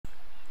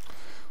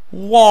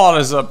What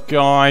is up,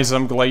 guys?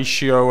 I'm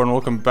Glacio and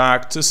welcome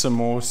back to some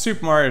more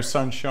Super Mario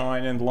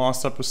Sunshine. In the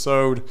last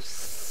episode,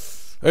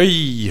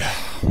 hey,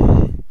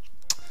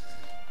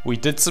 we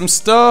did some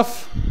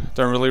stuff.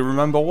 Don't really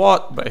remember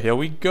what, but here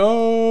we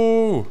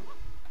go.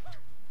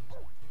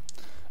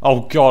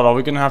 Oh god, are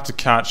we gonna have to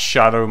catch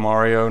Shadow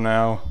Mario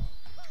now?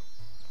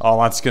 Oh,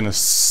 that's gonna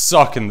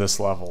suck in this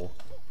level.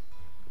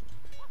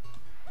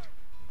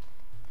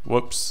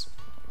 Whoops.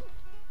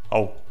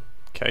 Oh,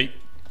 okay.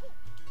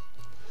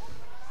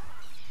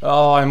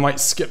 Oh, I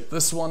might skip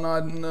this one, I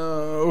don't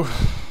know.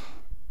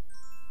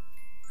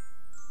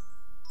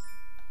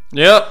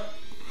 Yep.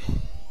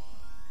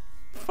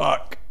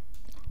 Fuck.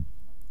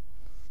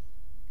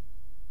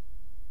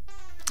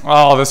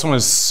 Oh, this one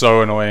is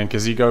so annoying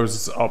because he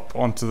goes up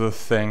onto the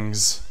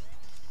things.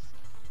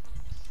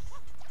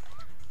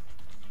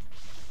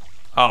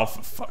 Oh,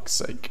 for fuck's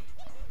sake.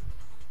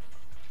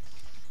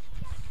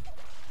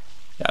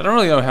 Yeah, I don't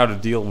really know how to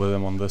deal with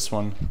him on this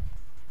one.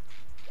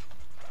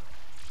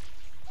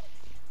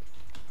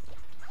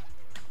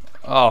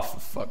 Oh, for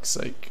fuck's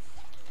sake.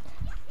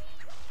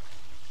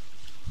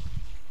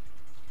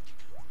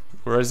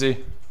 Where is he?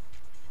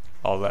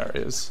 Oh, there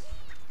he is.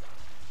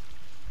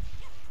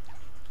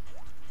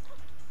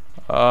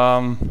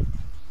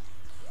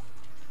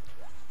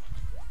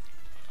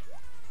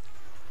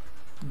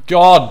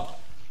 God.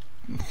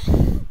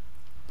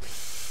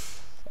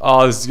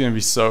 Oh, this is gonna be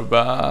so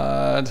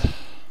bad.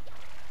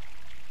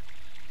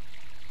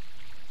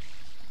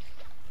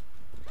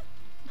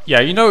 Yeah,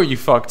 you know you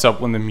fucked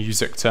up when the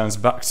music turns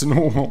back to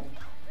normal.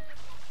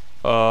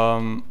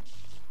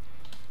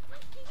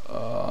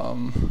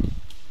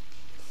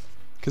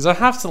 Because I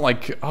have to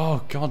like,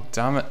 oh god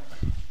damn it.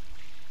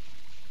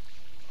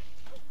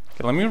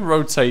 Okay, let me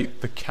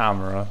rotate the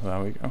camera. There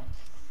we go.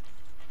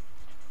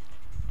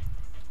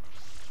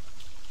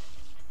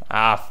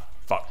 Ah,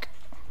 fuck.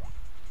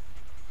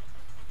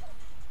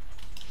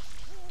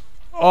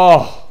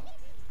 Oh.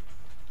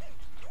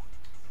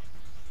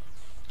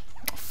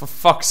 For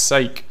fuck's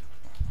sake.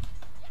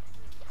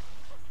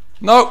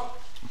 No.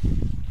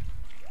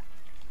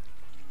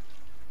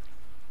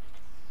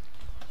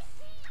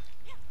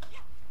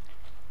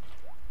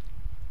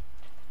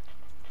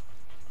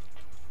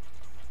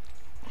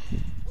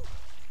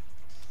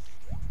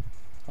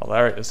 Oh,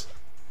 there it is.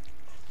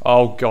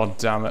 Oh, god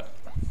damn it.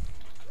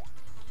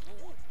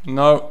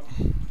 No.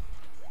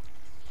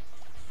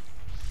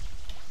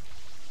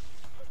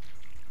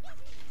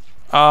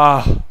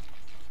 Ah.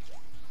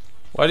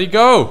 Where'd he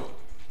go?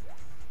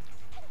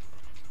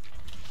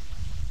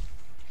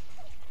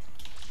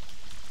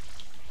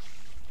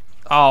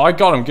 Oh, I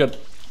got him good.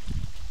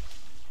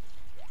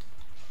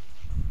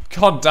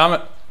 God damn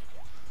it.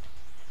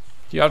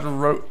 You have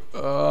to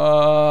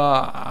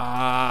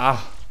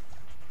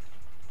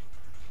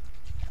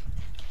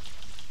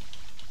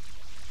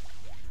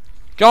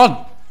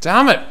God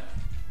damn it.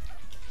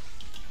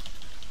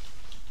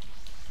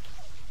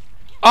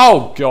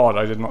 Oh god,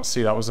 I did not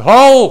see that was a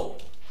hole.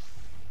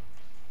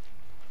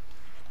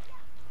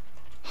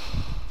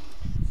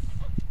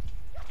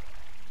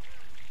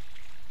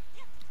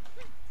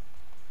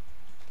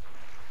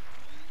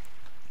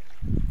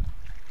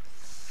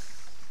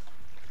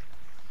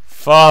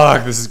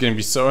 Fuck, this is gonna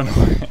be so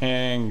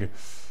annoying.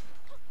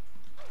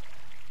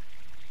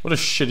 What a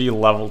shitty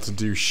level to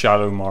do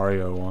Shadow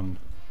Mario on.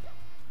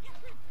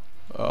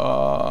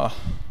 Oh,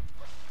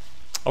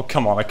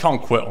 come on, I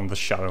can't quit on the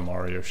Shadow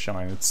Mario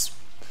shine.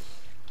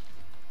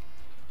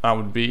 That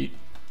would be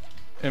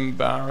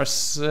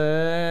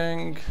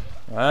embarrassing.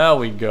 There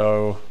we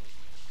go.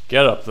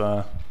 Get up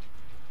there.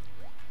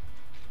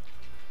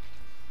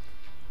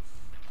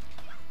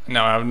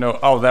 Now I have no...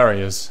 Oh, there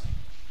he is.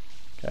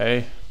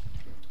 Okay.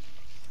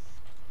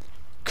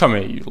 Come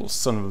here, you little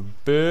son of a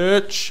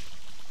bitch.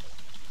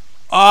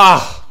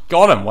 Ah!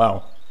 Got him,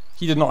 wow.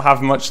 He did not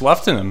have much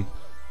left in him.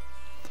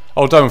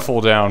 Oh, don't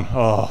fall down.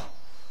 Oh.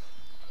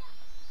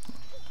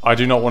 I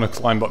do not want to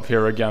climb up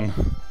here again.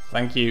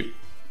 Thank you.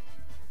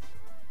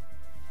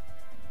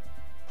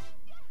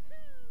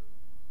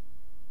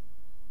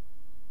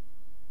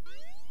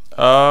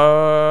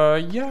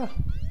 Yeah.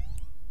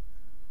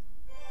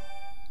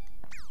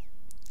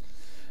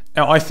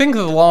 Now, I think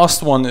the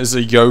last one is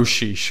a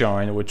Yoshi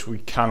shine, which we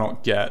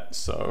cannot get,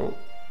 so...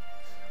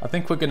 I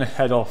think we're gonna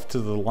head off to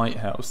the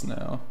lighthouse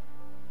now.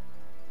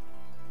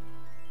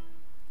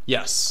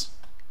 Yes.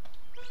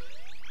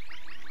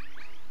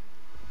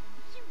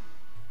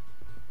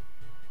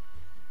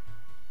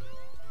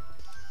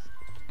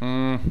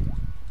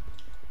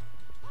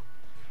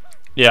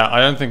 Yeah,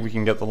 I don't think we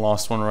can get the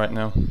last one right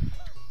now.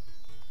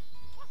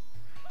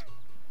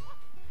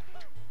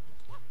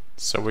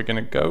 So we're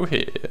gonna go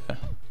here.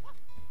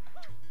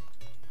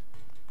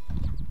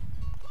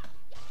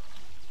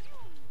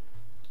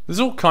 There's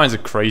all kinds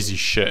of crazy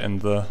shit in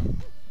the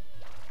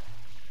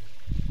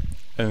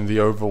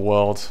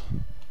overworld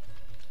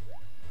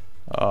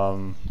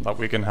that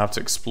we're gonna have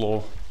to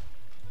explore,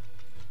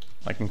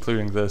 like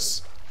including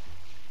this.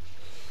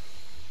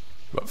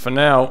 But for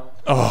now,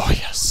 oh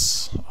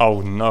yes, oh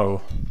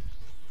no.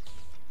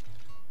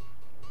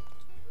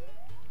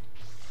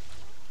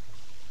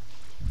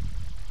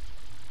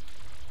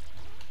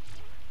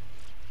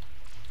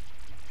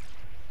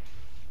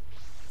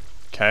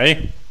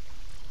 Okay.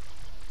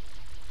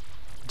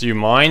 Do you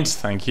mind?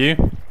 Thank you.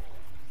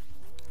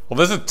 Well,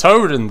 there's a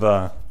toad in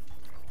there.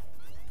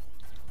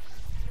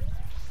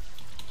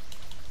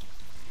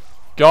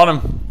 Got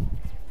him.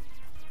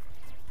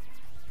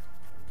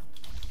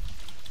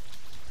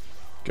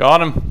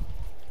 Got him.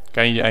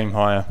 Can you aim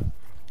higher?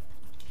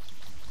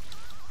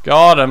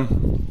 Got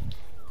him.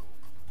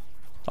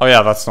 Oh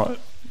yeah, that's not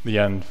the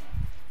end.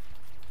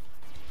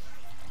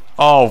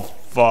 Oh,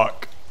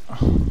 fuck.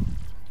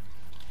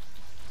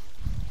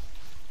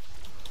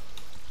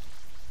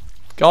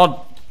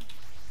 God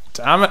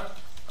damn it.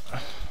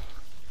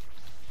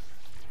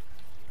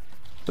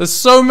 There's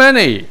so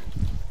many.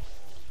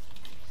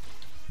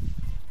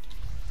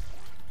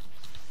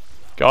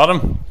 Got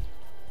him.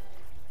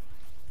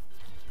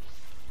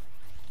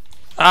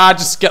 Ah,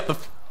 just get the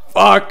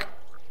fuck.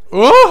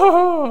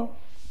 Whoa.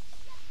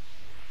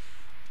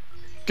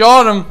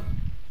 Got him.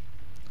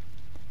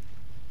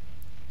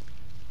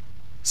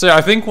 So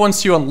I think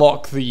once you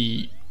unlock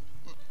the...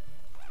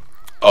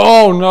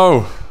 Oh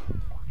no.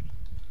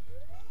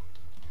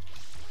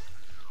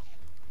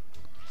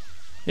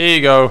 Here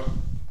you go.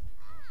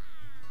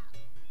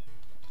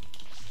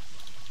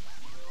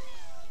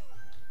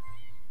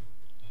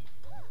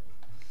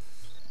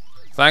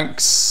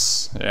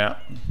 Thanks. Yeah.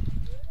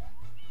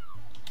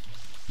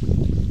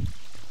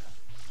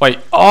 Wait.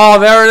 Oh,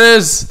 there it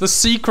is. The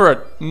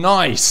secret.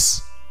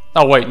 Nice.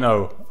 Oh, wait,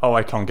 no. Oh,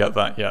 I can't get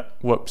that yet.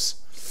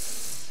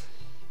 Whoops.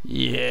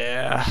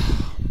 Yeah.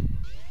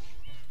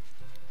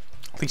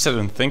 At least I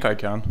didn't think I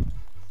can.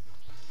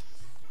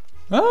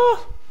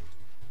 Ah.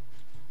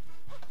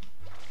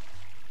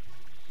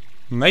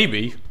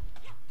 Maybe.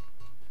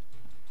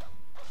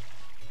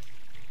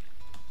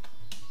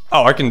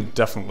 Oh, I can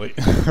definitely.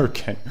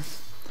 Okay.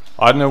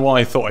 I don't know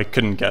why I thought I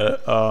couldn't get it.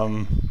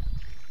 I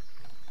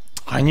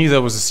knew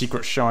there was a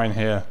secret shrine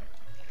here.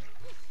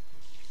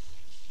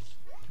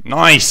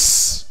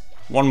 Nice!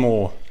 One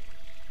more.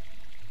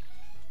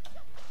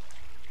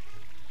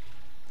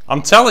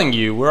 I'm telling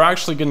you, we're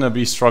actually going to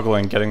be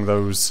struggling getting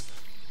those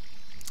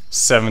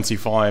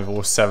 75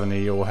 or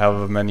 70 or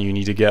however many you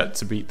need to get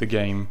to beat the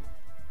game.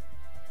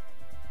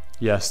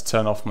 Yes,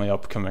 turn off my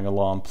upcoming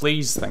alarm,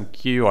 please.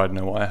 Thank you. I don't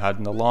know why I had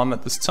an alarm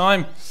at this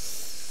time.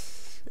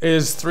 It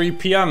is 3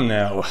 PM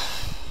now.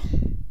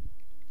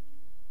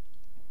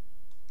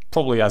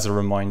 Probably as a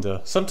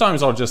reminder.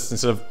 Sometimes I'll just,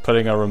 instead of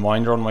putting a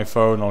reminder on my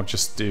phone, I'll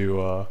just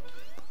do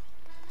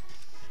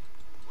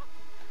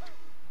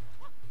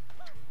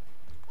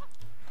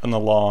an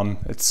alarm.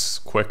 It's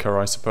quicker,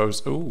 I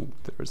suppose. Ooh,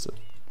 there is a...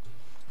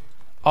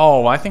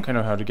 Oh, I think I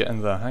know how to get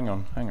in there. Hang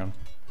on, hang on.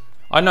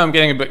 I know I'm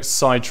getting a bit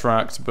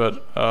sidetracked,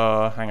 but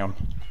hang on.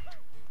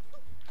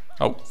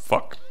 Oh,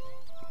 fuck.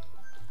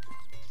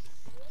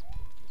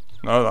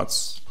 No,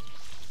 that's...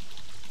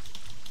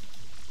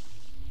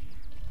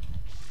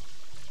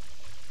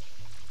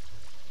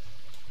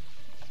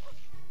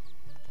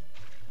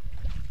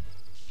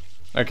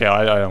 Okay,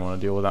 I don't want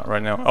to deal with that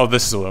right now. Oh,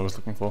 this is what I was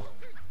looking for.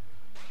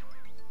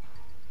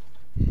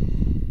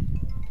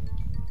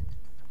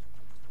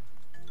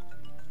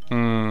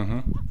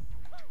 Mm-hmm.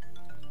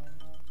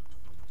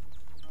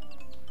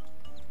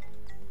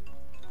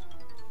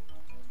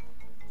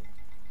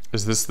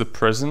 Is this the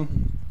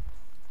prison?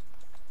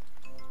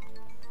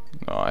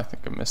 No, I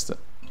think I missed it.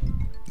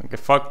 I think I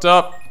fucked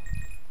up.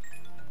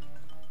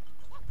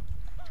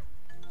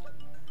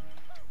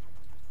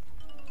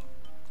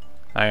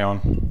 Hang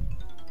on.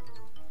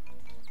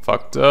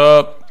 Fucked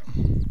up.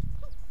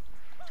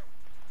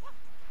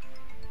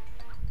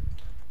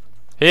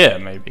 Here,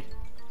 maybe.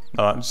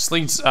 No, it just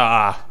leads...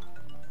 Ah.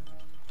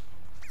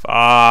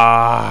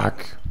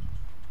 Fuck.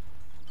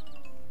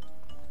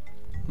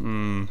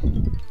 Hmm.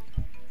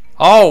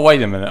 Oh,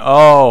 wait a minute.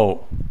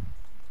 Oh.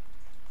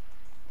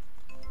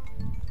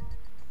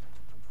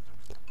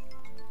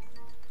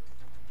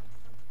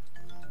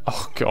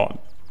 Oh, God.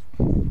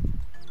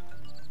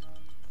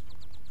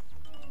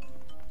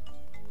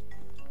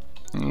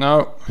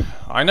 No.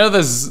 I know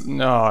there's...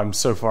 No, I'm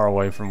so far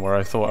away from where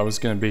I thought I was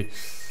going to be.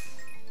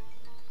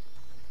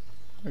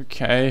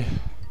 Okay.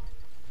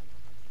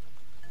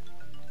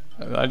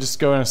 Did I just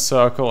go in a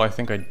circle? I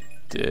think I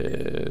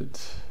did.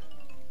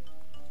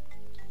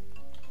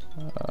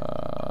 Wait,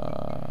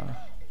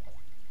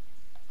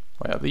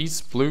 are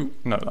these blue?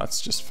 No,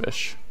 that's just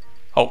fish.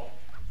 Oh.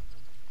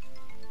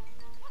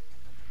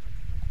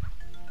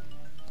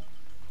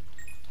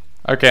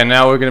 Okay,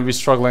 now we're going to be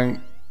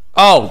struggling.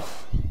 Oh!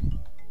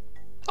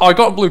 Oh, I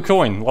got a blue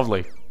coin.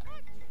 Lovely.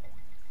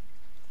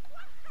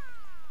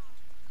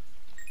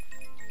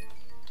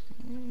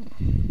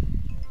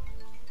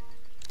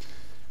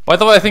 By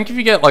the way, I think if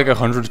you get like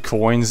 100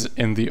 coins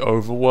in the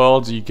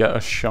overworld, you get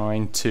a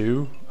shine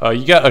too.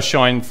 You get a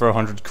shine for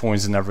 100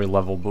 coins in every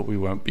level, but we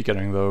won't be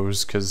getting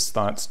those because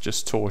that's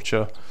just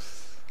torture.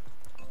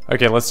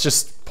 Okay, let's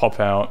just pop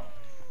out.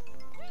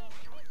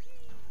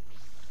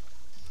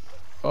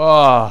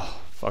 Ah,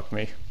 fuck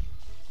me.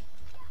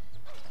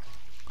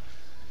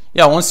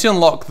 Yeah, once you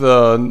unlock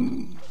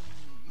the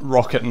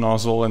rocket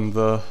nozzle in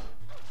the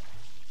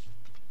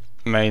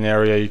main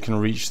area, you can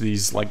reach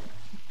these like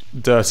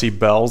dirty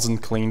bells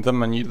and clean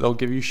them, and they'll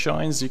give you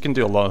shines. You can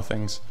do a lot of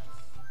things.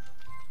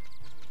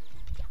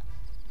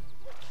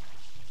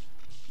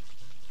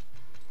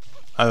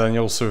 And then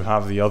you also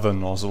have the other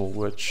nozzle,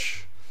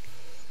 which...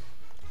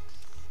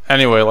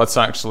 Anyway, let's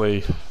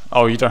actually...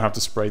 Oh, you don't have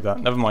to spray that.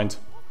 Never mind.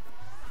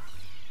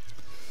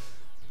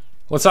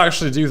 Let's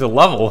actually do the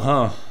level,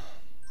 huh?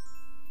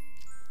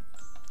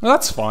 Well,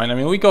 that's fine. I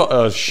mean, we got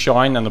a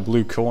shine and a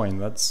blue coin.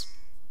 That's...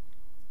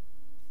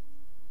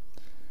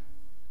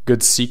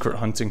 good secret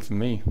hunting for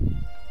me.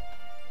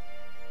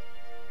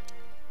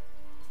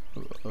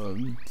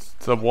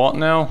 The what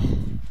now?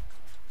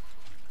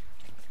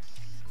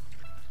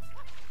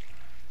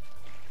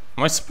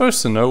 Am I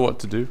supposed to know what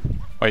to do?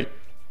 Wait,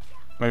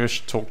 maybe I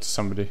should talk to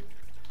somebody.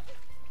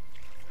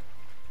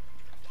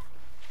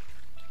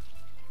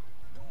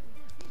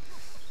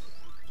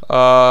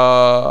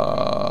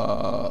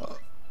 The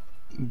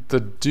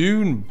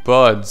Dune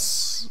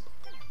Buds.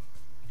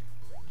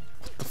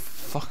 What the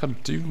fuck are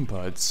Dune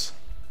Buds?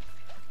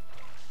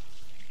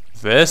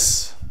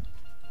 This?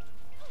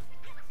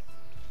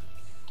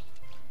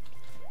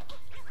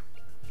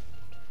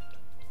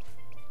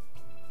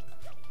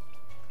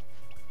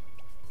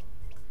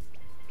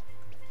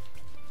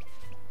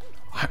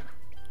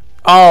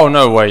 Oh,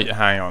 no, wait,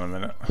 hang on a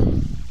minute.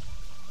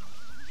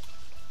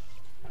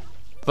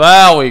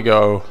 There we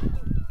go.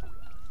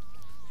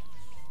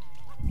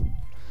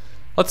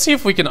 Let's see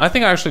if we can... I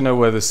think I actually know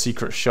where the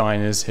secret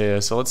shine is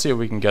here, so let's see if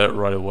we can get it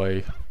right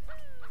away.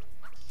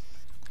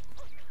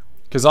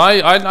 Because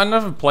I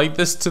never played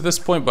this to this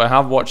point, but I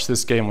have watched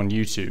this game on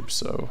YouTube,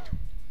 so...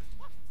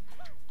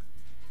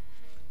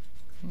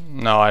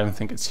 No, I don't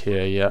think it's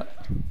here yet.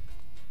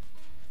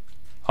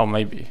 Oh,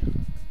 maybe.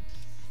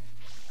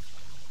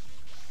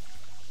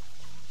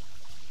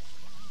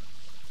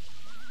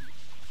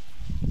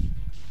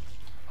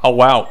 Oh,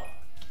 wow.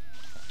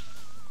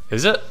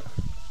 Is it?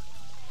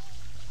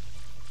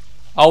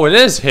 Oh, it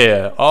is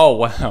here. Oh,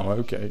 wow,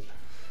 okay.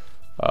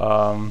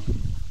 Hang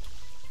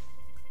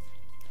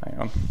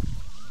on.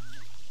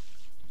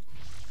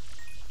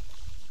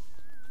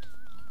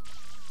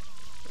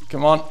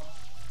 Come on.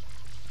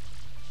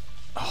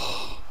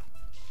 Oh.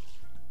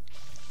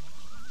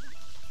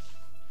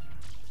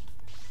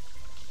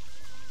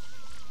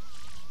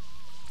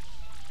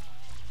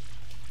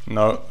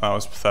 No, that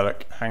was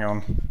pathetic. Hang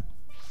on.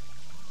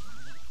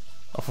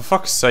 Oh, for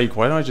fuck's sake,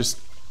 why don't I just...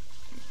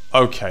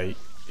 Okay,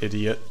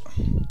 idiot.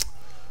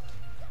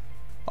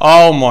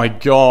 Oh my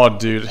god,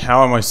 dude,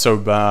 how am I so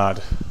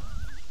bad?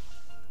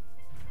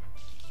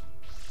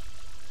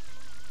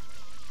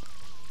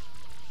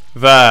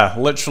 There,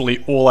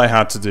 literally all I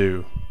had to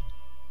do.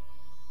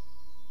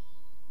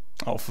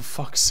 Oh, for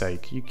fuck's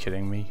sake, are you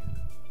kidding me?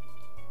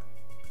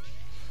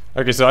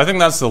 Okay, so I think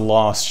that's the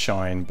last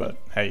shine, but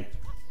hey.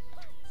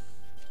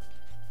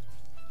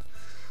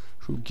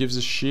 Who gives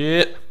a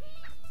shit?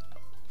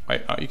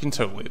 Wait, oh, you can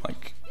totally,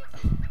 like...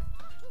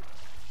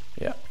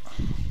 Yeah.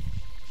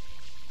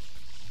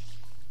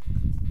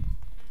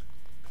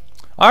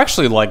 I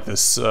actually like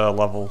this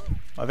level.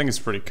 I think it's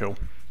pretty cool.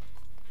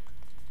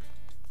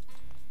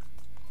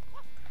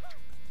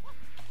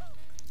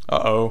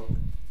 Uh-oh.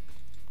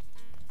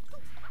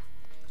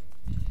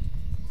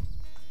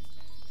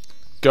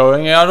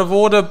 Going out of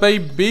order,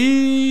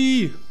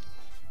 baby!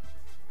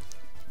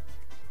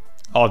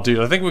 Oh, dude,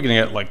 I think we're gonna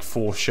get like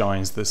 4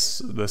 shines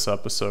this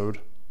episode.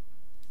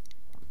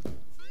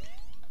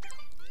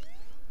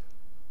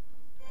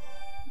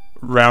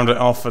 Round it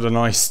off at a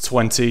nice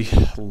 20.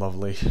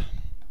 Lovely.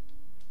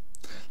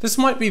 This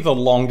might be the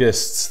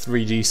longest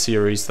 3D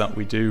series that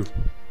we do.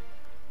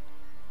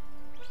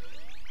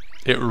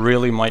 It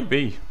really might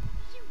be.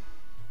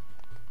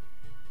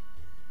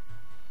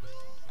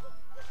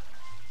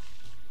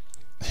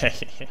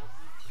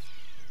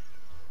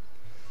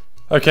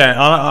 Okay,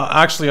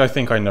 actually I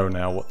think I know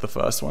now what the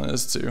first one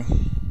is too.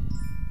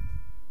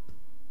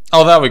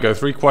 Oh, there we go,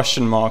 3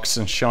 question marks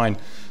and shine.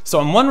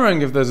 So I'm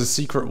wondering if there's a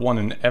secret one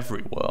in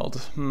every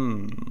world.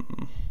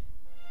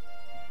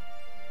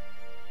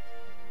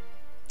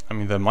 I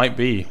mean, there might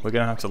be. We're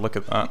gonna have to look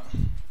at that.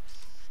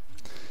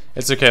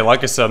 It's okay,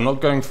 like I said, I'm not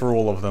going for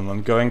all of them.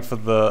 I'm going for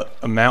the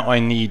amount I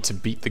need to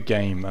beat the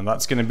game, and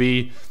that's gonna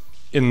be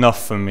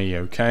enough for me,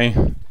 okay?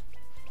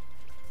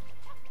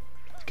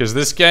 Because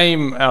this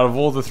game, out of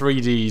all the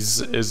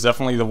 3Ds, is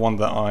definitely the one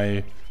that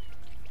I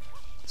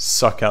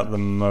suck at the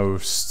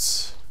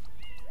most.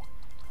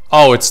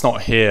 Oh, it's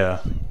not here.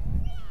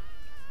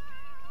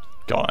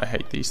 God, I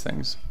hate these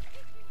things.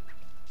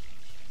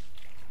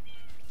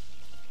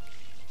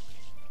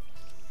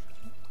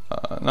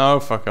 No,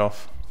 fuck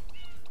off.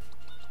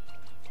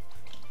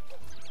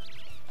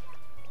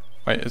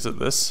 Wait, is it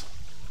this?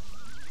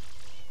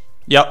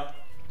 Yep.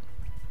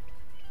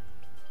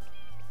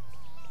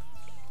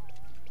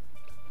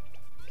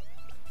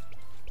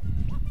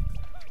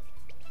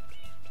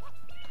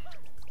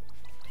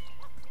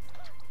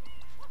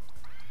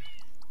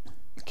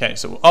 Okay,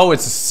 so... Oh,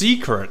 it's a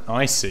secret.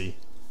 I see.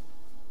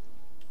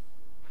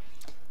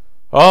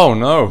 Oh,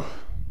 no.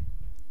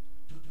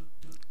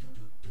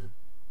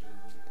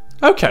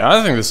 Okay, I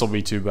don't think this will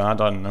be too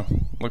bad. I don't know.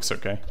 Looks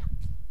okay.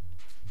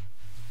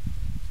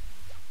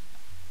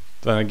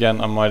 Then again,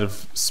 I might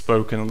have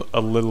spoken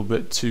a little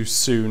bit too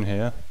soon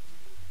here.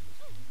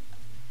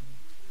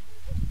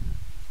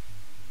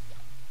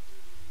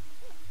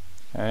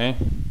 Okay.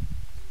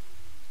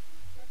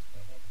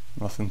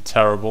 Nothing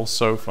terrible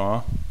so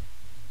far.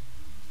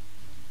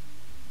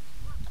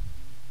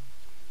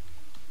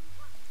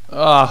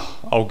 Ah,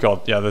 oh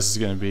god, yeah, this is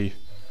gonna be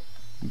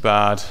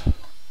bad.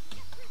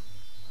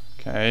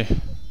 Okay.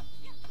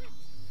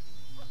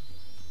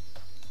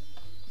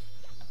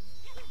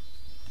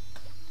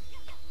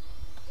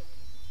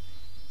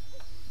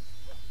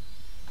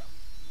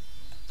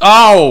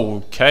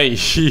 Oh, okay.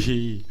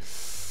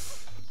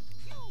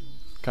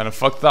 Kind of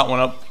fucked that one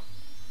up.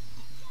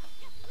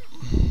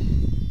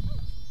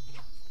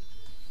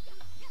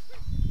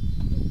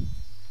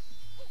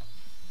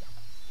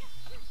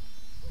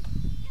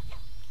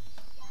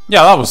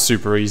 Yeah, that was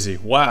super easy.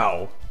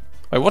 Wow.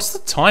 Wait, what's the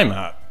time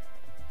at?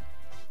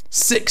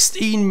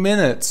 16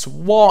 minutes.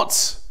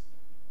 What?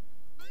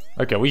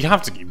 Okay, we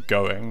have to keep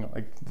going.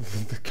 Like,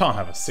 we can't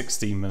have a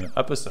 16-minute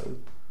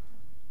episode.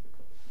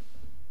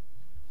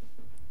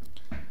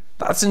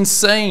 That's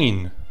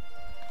insane.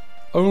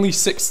 Only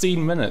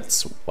 16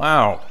 minutes.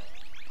 Wow.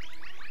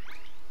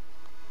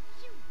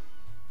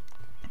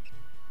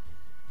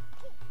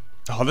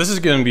 Oh, this is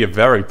going to be a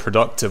very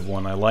productive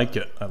one. I like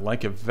it. I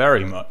like it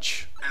very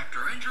much.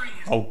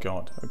 Oh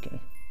god, okay.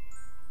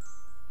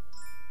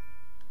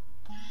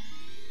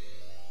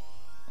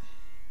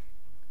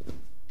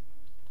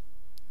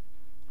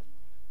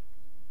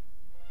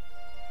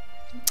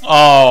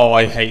 Oh,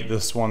 I hate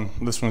this one.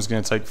 This one's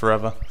going to take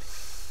forever.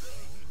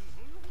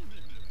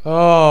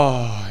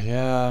 Oh,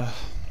 yeah.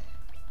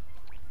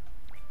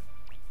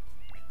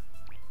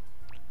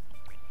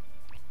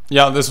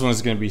 Yeah, this one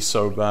is going to be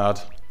so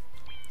bad.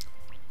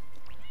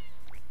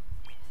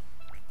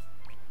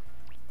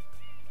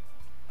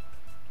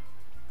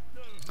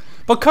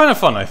 But kind of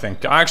fun, I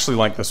think. I actually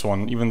like this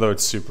one, even though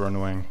it's super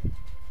annoying.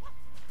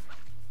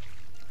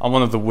 I'm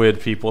one of the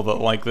weird people that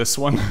like this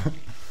one.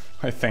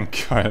 I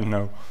think. I don't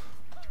know.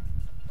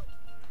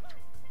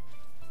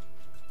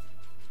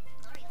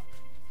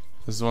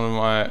 This is one of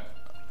my...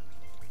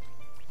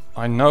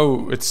 I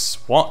know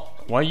it's...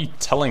 What? Why are you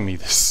telling me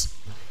this?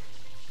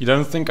 You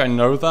don't think I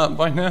know that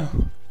by now?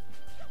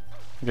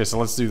 Okay, so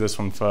let's do this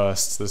one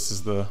first. This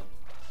is the...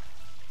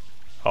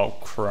 Oh,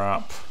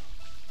 crap.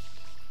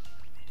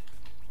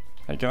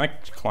 Hey, can I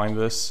climb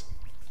this?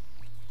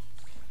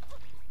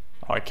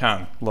 Oh, I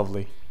can.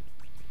 Lovely.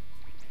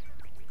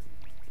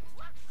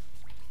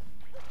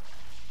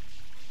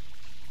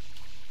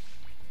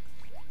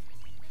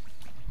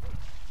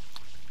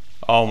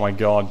 Oh my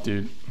god,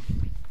 dude.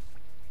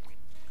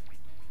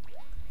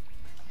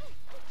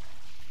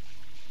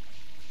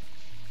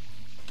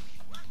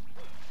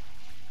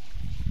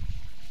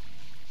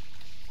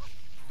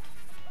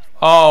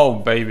 Oh,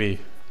 baby.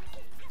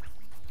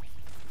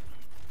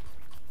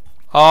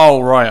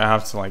 Oh, right, I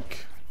have to,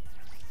 like...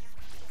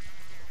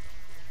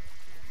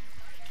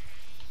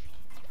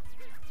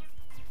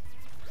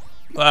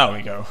 There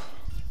we go.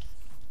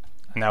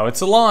 Now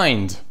it's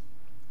aligned.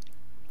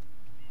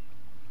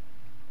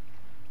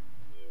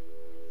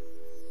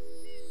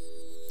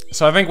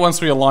 So I think once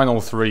we align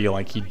all three,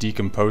 like, he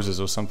decomposes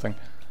or something.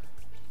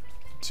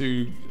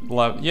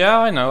 Yeah,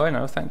 I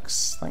know,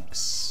 thanks.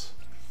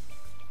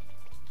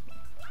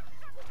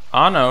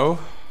 I know.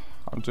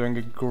 I'm doing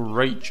a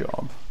great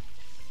job.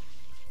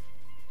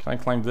 Can I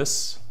climb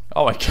this?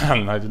 Oh, I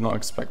can. I did not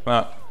expect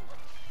that.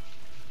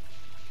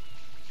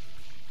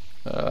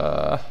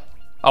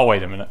 Oh,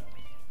 wait a minute.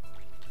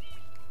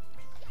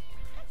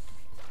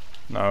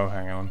 No,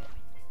 hang on.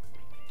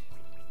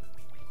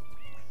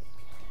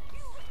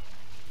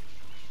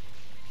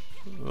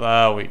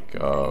 There we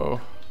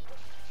go.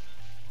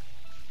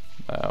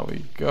 There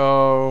we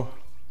go.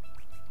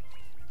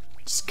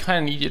 Just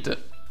kind of needed it.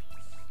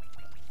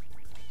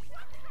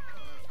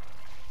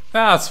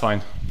 That's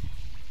fine.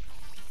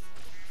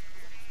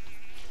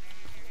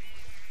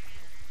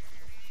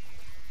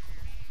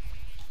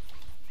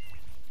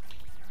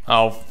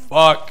 Oh,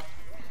 fuck.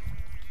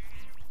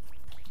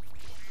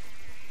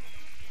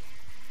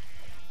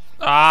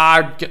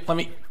 Ah, let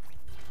me...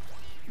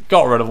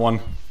 Got rid of one.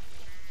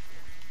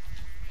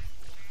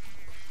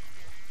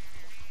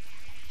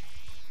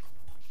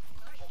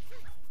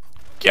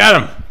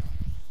 Get him!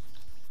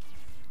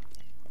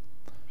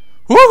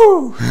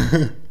 Woo!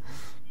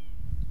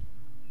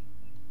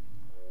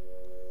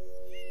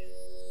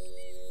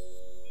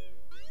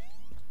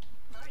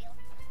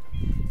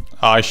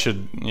 I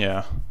should,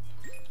 yeah,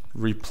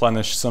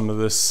 replenish some of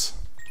this.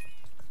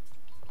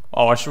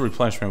 Oh, I should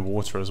replenish my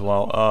water as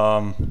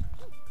well.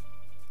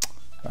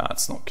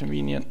 That's not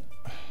convenient.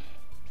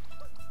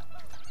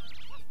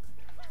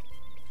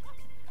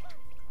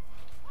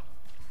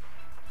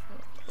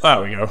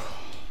 There we go.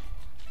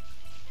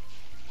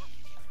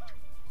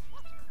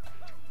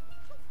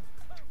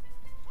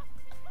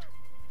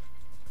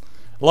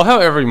 I love how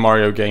every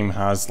Mario game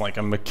has like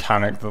a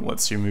mechanic that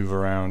lets you move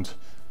around.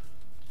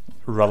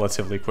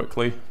 relatively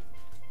quickly.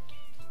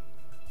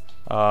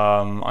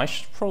 I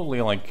should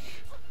probably like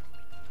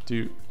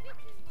do...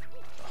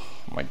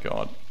 Oh my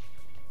god.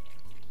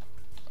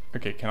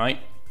 Okay, can I...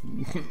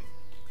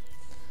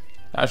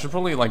 I should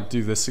probably like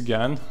do this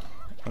again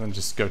and then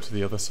just go to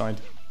the other side.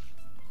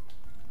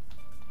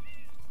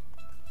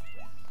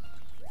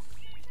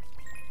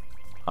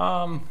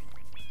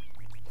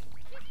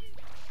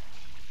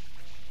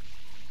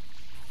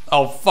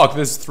 Oh fuck,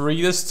 there's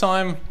 3 this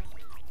time?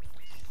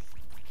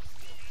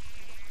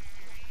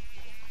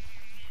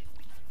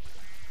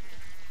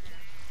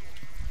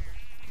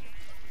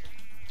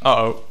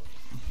 Uh-oh.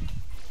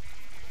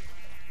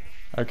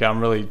 Okay,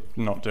 I'm really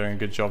not doing a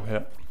good job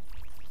here.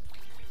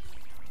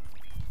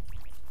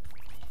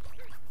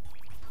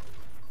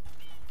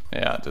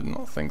 Yeah, I did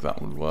not think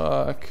that would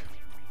work.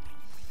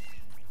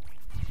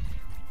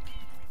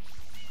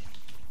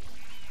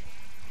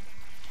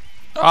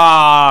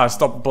 Ah,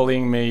 stop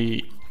bullying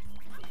me.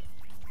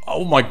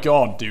 Oh my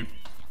god, dude.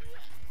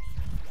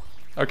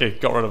 Okay,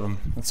 got rid of him.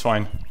 That's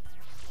fine.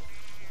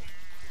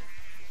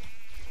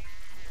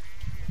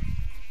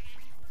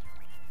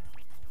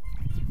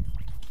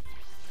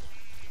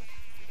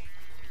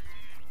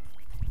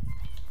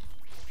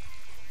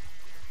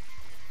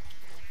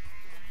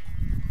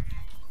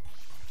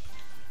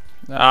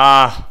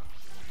 Ah.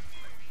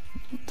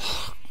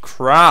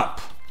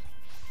 Crap.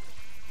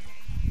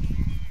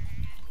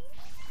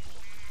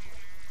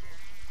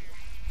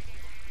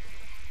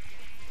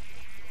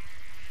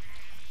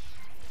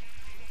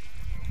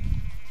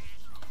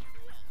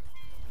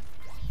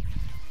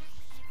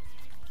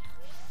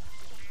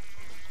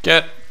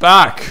 Get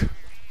back!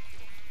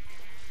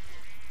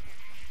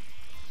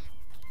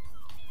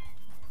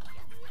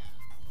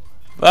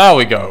 There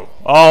we go.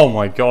 Oh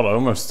my god, I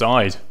almost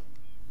died.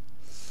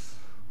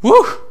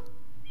 Woo!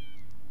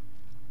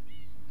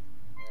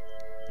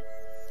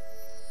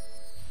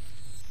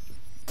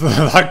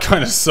 That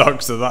kind of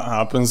sucks that that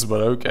happens,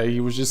 but okay, he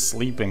was just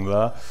sleeping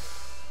there.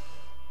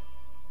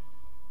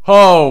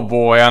 Oh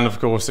boy, and of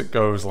course it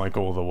goes like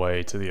all the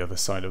way to the other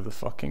side of the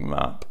fucking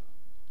map.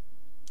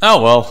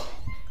 Oh well.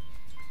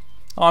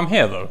 Oh, I'm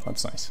here though,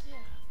 that's nice.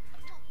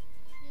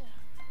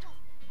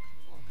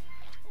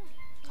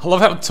 I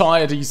love how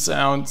tired he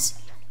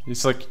sounds.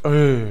 He's like,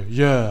 oh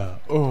yeah,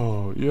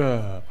 oh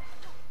yeah.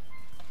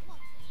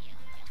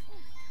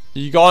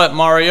 You got it,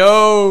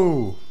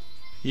 Mario!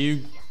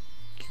 Can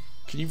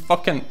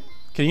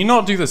you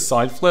not do the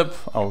side flip?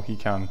 Oh, he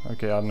can.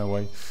 Okay, I have no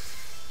way.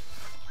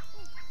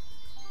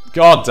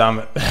 God damn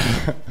it.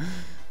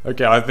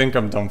 Okay, I think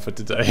I'm done for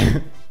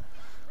today.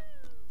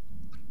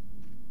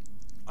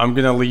 I'm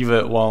gonna leave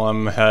it while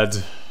I'm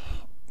ahead.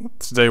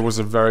 Today was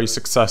a very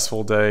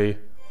successful day,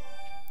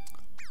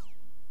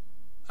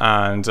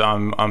 and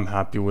I'm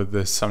happy with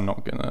this. I'm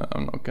not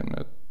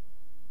gonna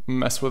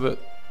mess with it.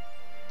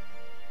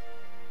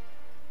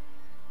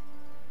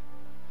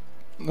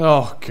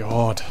 Oh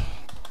god.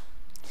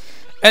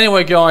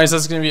 Anyway guys,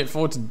 that's gonna be it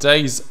for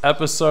today's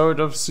episode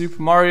of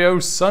Super Mario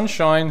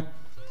Sunshine.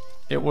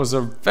 It was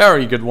a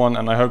very good one,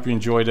 and I hope you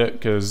enjoyed it,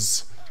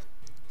 because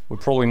we're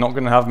probably not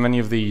gonna have many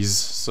of these,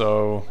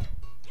 so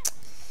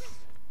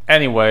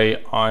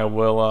anyway,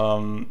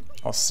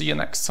 I'll see you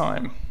next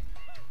time.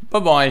 Bye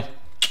bye.